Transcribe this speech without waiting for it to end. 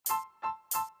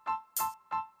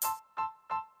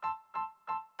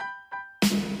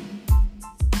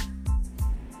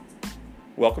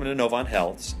Welcome to Novant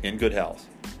Health's In Good Health.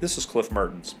 This is Cliff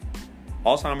Mertens.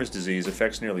 Alzheimer's disease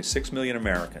affects nearly 6 million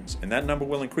Americans, and that number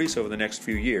will increase over the next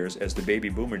few years as the baby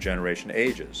boomer generation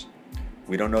ages.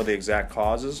 We don't know the exact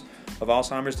causes of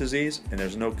Alzheimer's disease, and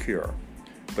there's no cure,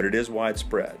 but it is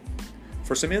widespread.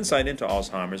 For some insight into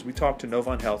Alzheimer's, we talked to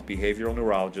Novant Health behavioral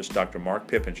neurologist Dr. Mark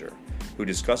Pippinger, who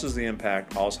discusses the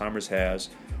impact Alzheimer's has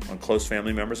on close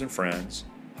family members and friends,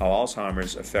 how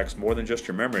Alzheimer's affects more than just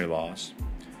your memory loss,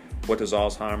 what does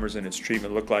Alzheimer's and its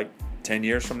treatment look like 10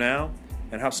 years from now,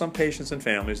 and how some patients and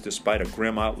families, despite a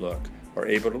grim outlook, are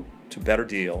able to better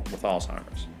deal with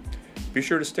Alzheimer's. Be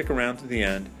sure to stick around to the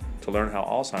end to learn how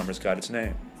Alzheimer's got its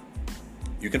name.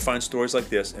 You can find stories like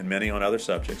this and many on other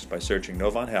subjects by searching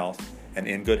Novant Health and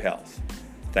In Good Health.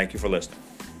 Thank you for listening.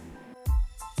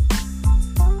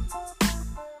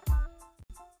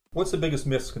 What's the biggest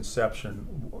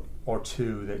misconception or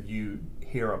two that you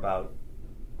hear about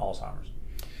Alzheimer's?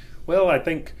 Well, I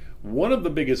think one of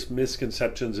the biggest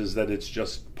misconceptions is that it's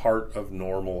just part of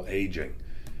normal aging.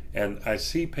 And I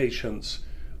see patients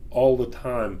all the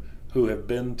time who have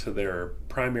been to their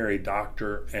primary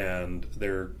doctor and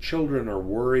their children are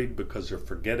worried because they're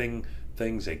forgetting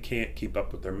things, they can't keep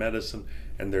up with their medicine,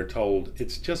 and they're told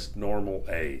it's just normal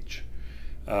age.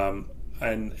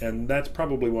 And that's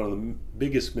probably one of the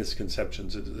biggest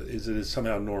misconceptions is it is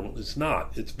somehow normal. It's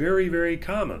not. It's very, very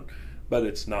common, but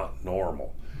it's not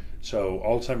normal. So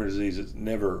Alzheimer's disease is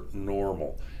never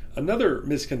normal. Another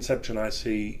misconception I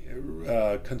see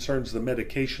concerns the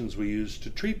medications we use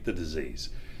to treat the disease.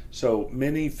 So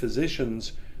many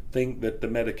physicians think that the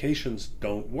medications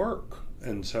don't work,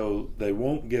 and so they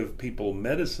won't give people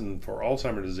medicine for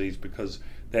Alzheimer's disease because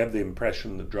they have the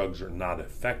impression the drugs are not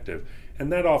effective.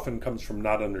 And that often comes from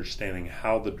not understanding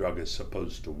how the drug is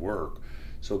supposed to work.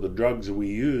 So the drugs we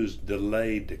use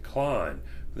delay decline.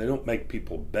 They don't make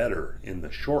people better in the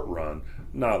short run,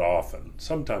 not often,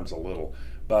 sometimes a little,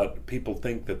 but people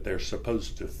think that they're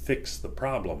supposed to fix the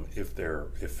problem if they're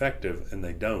effective, and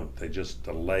they don't. They just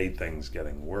delay things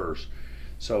getting worse.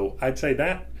 So I'd say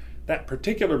that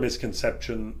particular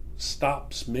misconception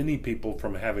stops many people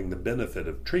from having the benefit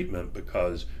of treatment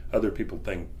because other people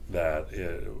think that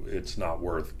it's not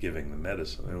worth giving the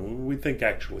medicine. And we think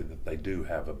actually that they do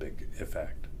have a big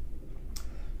effect.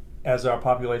 As our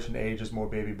population ages, more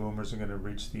baby boomers are going to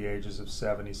reach the ages of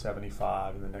 70,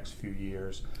 75 in the next few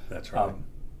years. That's right.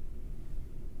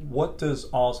 What does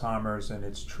Alzheimer's and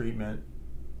its treatment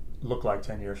look like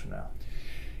 10 years from now?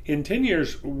 In 10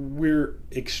 years, we're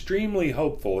extremely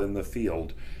hopeful in the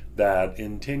field that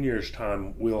in 10 years'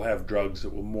 time, we'll have drugs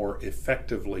that will more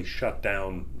effectively shut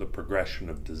down the progression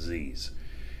of disease.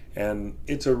 And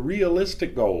it's a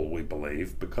realistic goal, we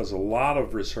believe, because a lot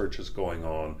of research is going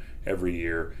on every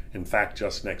year. In fact,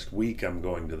 just next week, I'm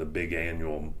going to the big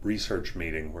annual research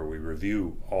meeting where we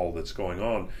review all that's going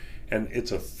on. And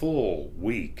it's a full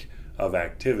week of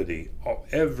activity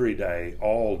every day,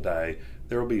 all day.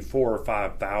 There will be 4,000 or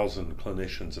 5,000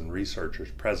 clinicians and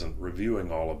researchers present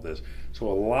reviewing all of this. So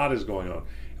a lot is going on.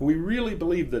 And we really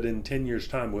believe that in 10 years'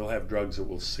 time, we'll have drugs that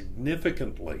will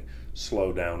significantly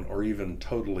slow down or even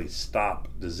totally stop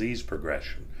disease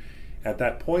progression. At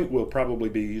that point, we'll probably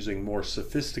be using more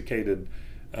sophisticated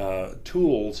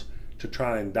tools to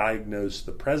try and diagnose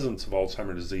the presence of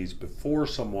Alzheimer's disease before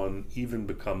someone even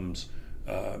becomes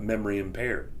memory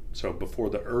impaired. So before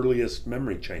the earliest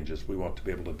memory changes, we want to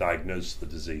be able to diagnose the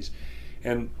disease.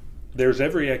 And there's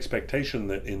every expectation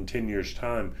that in 10 years'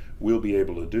 time, we'll be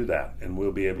able to do that, and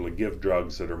we'll be able to give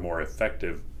drugs that are more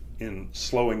effective in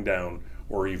slowing down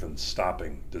or even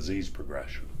stopping disease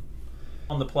progression.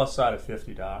 On the plus side of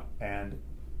 50, Doc, and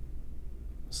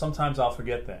sometimes I'll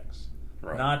forget things.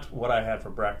 Right. Not what I had for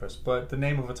breakfast, but the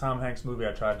name of a Tom Hanks movie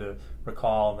I tried to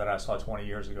recall that I saw 20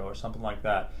 years ago or something like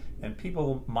that. And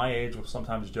people my age will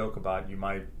sometimes joke about you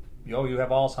have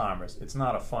Alzheimer's. It's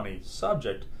not a funny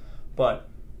subject, but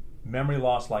memory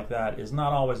loss like that is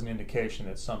not always an indication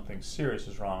that something serious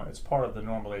is wrong. It's part of the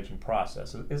normal aging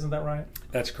process. Isn't that right?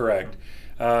 That's correct.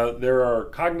 There are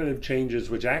cognitive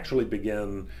changes which actually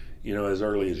begin, as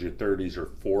early as your 30s or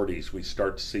 40s. We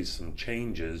start to see some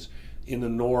changes in a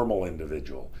normal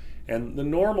individual. And the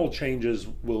normal changes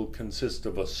will consist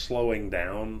of a slowing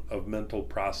down of mental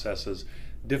processes,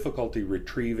 difficulty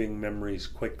retrieving memories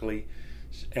quickly,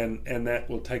 and that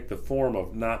will take the form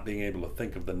of not being able to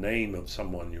think of the name of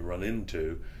someone you run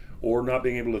into, or not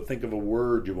being able to think of a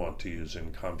word you want to use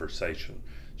in conversation.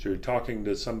 So you're talking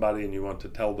to somebody and you want to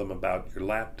tell them about your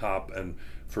laptop, and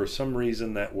for some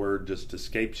reason that word just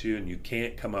escapes you and you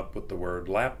can't come up with the word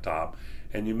laptop,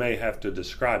 and you may have to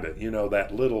describe it,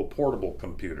 that little portable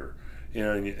computer,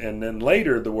 and then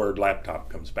later the word laptop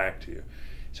comes back to you.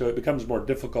 So it becomes more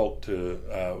difficult to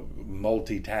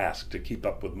multitask, to keep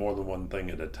up with more than one thing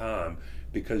at a time,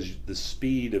 because the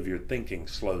speed of your thinking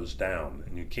slows down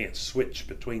and you can't switch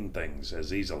between things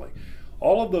as easily.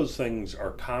 All of those things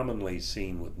are commonly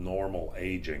seen with normal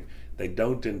aging. They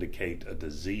don't indicate a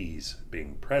disease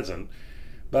being present,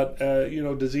 but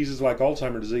diseases like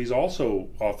Alzheimer's disease also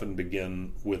often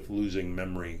begin with losing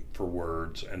memory for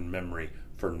words and memory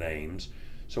for names.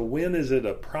 So when is it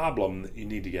a problem that you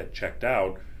need to get checked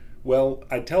out? Well,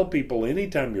 I tell people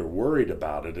anytime you're worried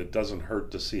about it, it doesn't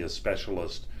hurt to see a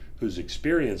specialist who's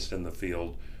experienced in the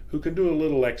field, who can do a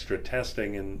little extra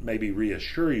testing and maybe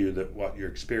reassure you that what you're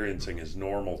experiencing is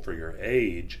normal for your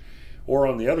age. Or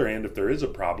on the other hand, if there is a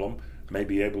problem, may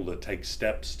be able to take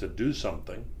steps to do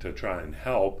something to try and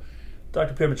help.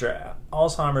 Dr. Pippenger,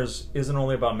 Alzheimer's isn't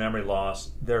only about memory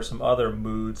loss. There are some other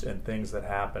moods and things that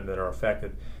happen that are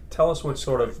affected. Tell us what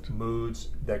sort of moods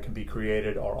that can be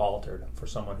created or altered for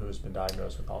someone who has been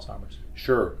diagnosed with Alzheimer's.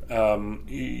 Sure.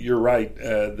 You're right.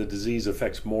 The disease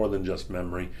affects more than just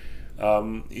memory.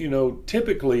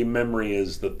 Typically memory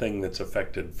is the thing that's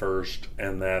affected first,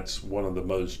 and that's one of the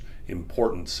most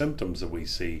important symptoms that we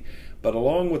see. But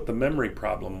along with the memory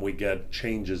problem, we get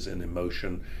changes in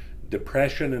emotion.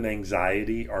 Depression and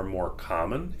anxiety are more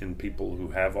common in people who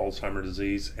have Alzheimer's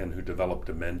disease and who develop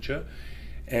dementia.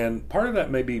 And part of that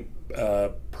may be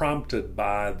prompted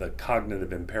by the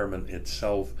cognitive impairment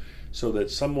itself, so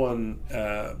that someone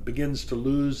begins to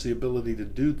lose the ability to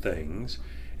do things,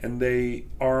 and they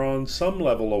are on some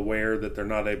level aware that they're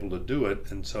not able to do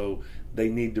it, and so they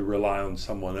need to rely on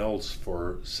someone else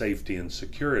for safety and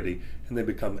security, and they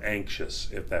become anxious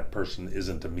if that person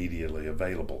isn't immediately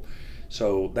available.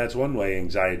 So that's one way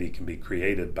anxiety can be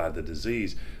created by the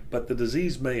disease. But the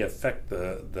disease may affect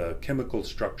the chemical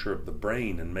structure of the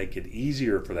brain and make it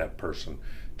easier for that person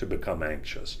to become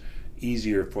anxious,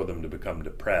 easier for them to become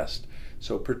depressed.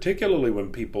 So particularly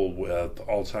when people with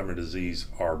Alzheimer's disease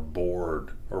are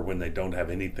bored or when they don't have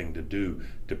anything to do,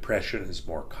 depression is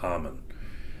more common.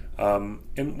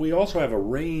 And we also have a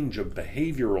range of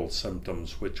behavioral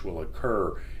symptoms which will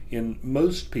occur. In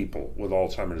most people with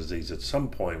Alzheimer's disease, at some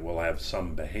point will have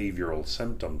some behavioral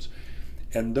symptoms.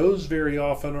 And those very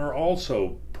often are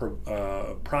also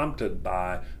prompted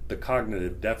by the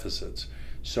cognitive deficits,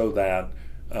 so that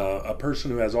a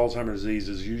person who has Alzheimer's disease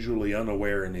is usually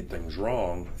unaware anything's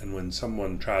wrong, and when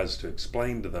someone tries to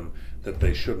explain to them that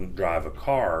they shouldn't drive a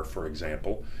car, for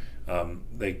example,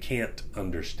 they can't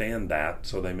understand that,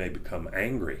 so they may become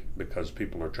angry because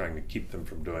people are trying to keep them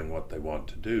from doing what they want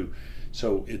to do.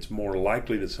 So it's more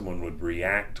likely that someone would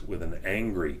react with an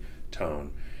angry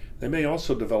tone. They may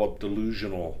also develop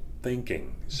delusional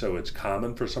thinking. So it's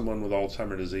common for someone with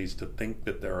Alzheimer's disease to think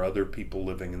that there are other people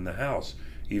living in the house,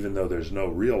 even though there's no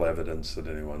real evidence that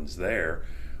anyone's there.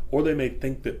 Or they may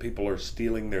think that people are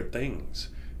stealing their things.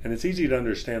 And it's easy to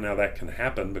understand how that can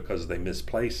happen because they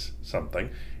misplace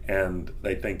something and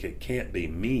they think it can't be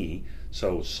me,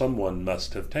 so someone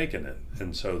must have taken it.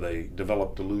 And so they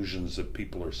develop delusions that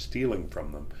people are stealing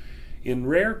from them. In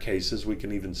rare cases, we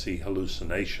can even see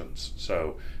hallucinations.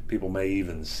 So people may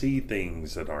even see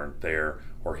things that aren't there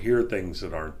or hear things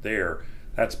that aren't there.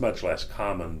 That's much less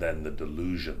common than the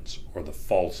delusions or the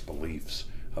false beliefs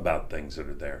about things that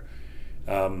are there.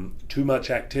 Too much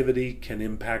activity can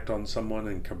impact on someone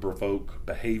and can provoke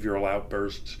behavioral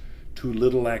outbursts. Too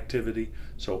little activity,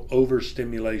 so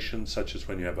overstimulation, such as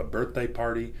when you have a birthday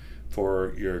party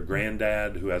for your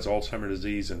granddad who has Alzheimer's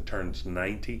disease and turns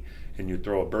 90, and you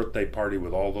throw a birthday party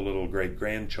with all the little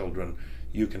great-grandchildren,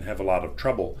 you can have a lot of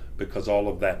trouble because all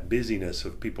of that busyness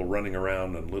of people running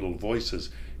around and little voices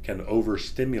can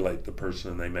overstimulate the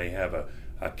person, and they may have a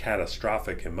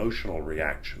catastrophic emotional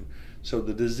reaction. So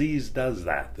the disease does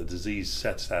that. The disease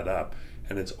sets that up,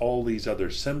 and it's all these other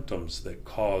symptoms that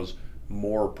cause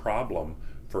more problem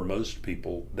for most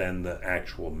people than the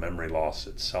actual memory loss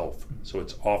itself. So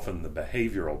it's often the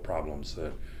behavioral problems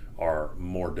that are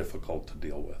more difficult to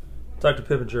deal with. Dr.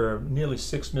 Pippenger, nearly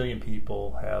 6 million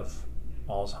people have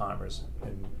Alzheimer's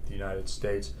in the United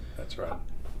States. That's right.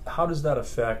 How does that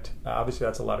affect, obviously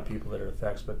that's a lot of people that it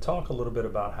affects, but talk a little bit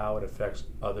about how it affects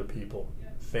other people,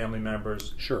 family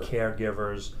members, Sure.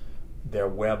 caregivers, their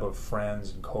web of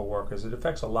friends and coworkers. It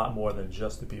affects a lot more than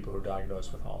just the people who are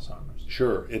diagnosed with Alzheimer's.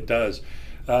 Sure, it does.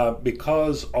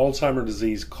 Because Alzheimer's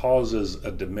disease causes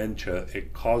a dementia,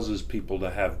 it causes people to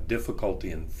have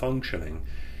difficulty in functioning,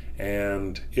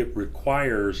 and it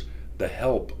requires the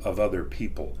help of other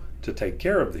people to take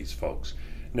care of these folks.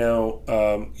 Now,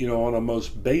 on a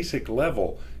most basic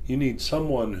level, You need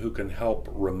someone who can help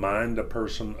remind a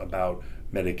person about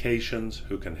medications,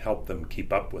 who can help them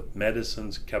keep up with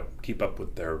medicines, keep up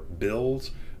with their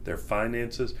bills, their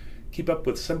finances, keep up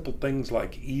with simple things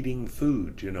like eating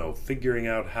food, figuring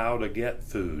out how to get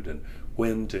food and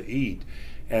when to eat.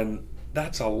 And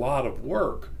that's a lot of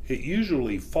work. It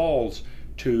usually falls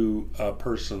to a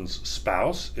person's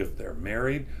spouse if they're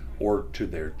married, or to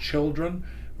their children.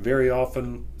 Very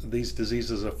often these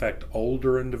diseases affect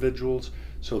older individuals,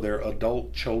 so their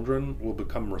adult children will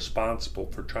become responsible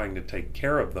for trying to take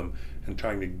care of them and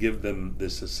trying to give them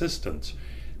this assistance.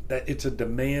 That it's a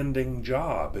demanding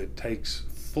job. It takes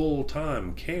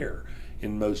full-time care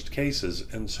in most cases,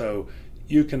 and so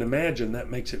you can imagine that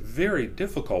makes it very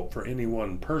difficult for any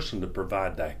one person to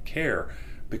provide that care,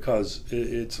 because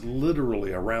it's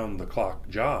literally a round-the-clock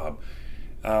job.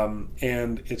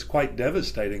 And it's quite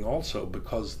devastating also,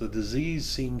 because the disease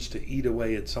seems to eat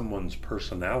away at someone's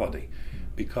personality,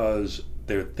 because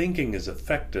their thinking is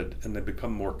affected and they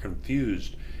become more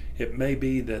confused. It may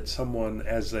be that someone,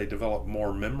 as they develop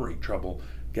more memory trouble,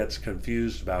 gets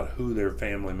confused about who their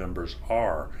family members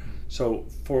are. So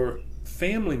for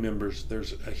family members,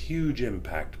 there's a huge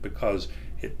impact, because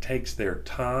it takes their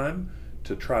time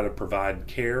to try to provide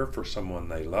care for someone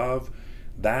they love.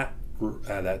 That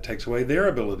takes away their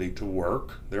ability to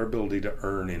work, their ability to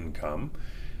earn income.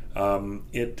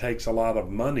 It takes a lot of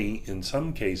money in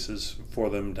some cases for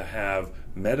them to have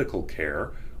medical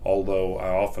care, although I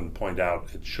often point out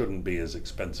it shouldn't be as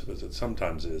expensive as it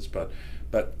sometimes is,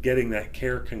 but getting that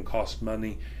care can cost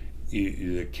money.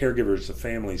 The caregivers, the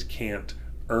families, can't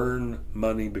earn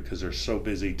money because they're so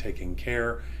busy taking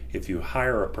care. If you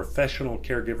hire a professional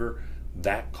caregiver,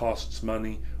 that costs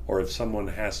money. Or if someone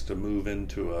has to move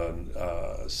into an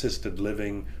assisted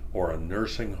living or a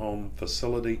nursing home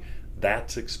facility,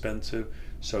 that's expensive.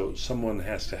 So someone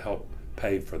has to help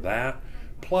pay for that.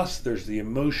 Plus, there's the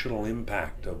emotional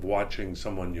impact of watching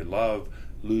someone you love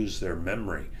lose their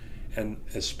memory, and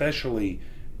especially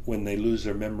when they lose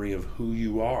their memory of who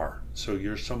you are. So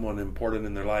you're someone important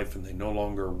in their life and they no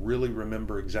longer really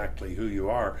remember exactly who you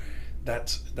are.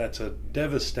 That's a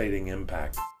devastating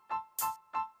impact.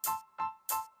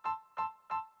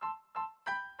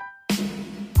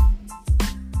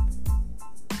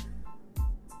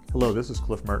 Hello, this is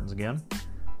Cliff Mertens again.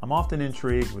 I'm often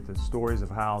intrigued with the stories of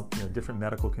how different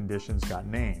medical conditions got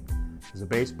named. As a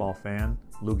baseball fan,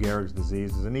 Lou Gehrig's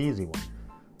disease is an easy one.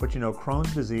 But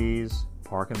Crohn's disease,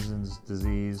 Parkinson's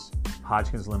disease,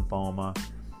 Hodgkin's lymphoma,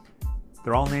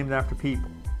 they're all named after people.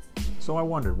 So I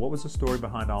wondered, what was the story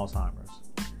behind Alzheimer's?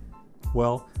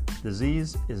 Well, the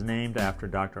disease is named after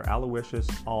Dr. Aloysius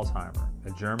Alzheimer,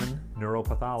 a German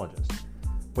neuropathologist.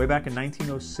 Way back in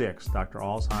 1906, Dr.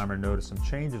 Alzheimer noticed some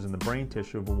changes in the brain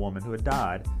tissue of a woman who had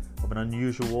died of an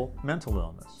unusual mental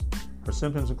illness. Her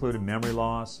symptoms included memory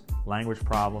loss, language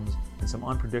problems, and some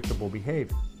unpredictable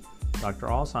behavior. Dr.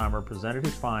 Alzheimer presented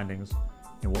his findings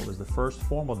in what was the first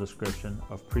formal description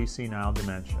of presenile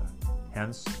dementia.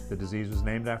 Hence, the disease was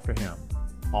named after him,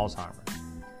 Alzheimer's.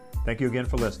 Thank you again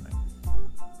for listening.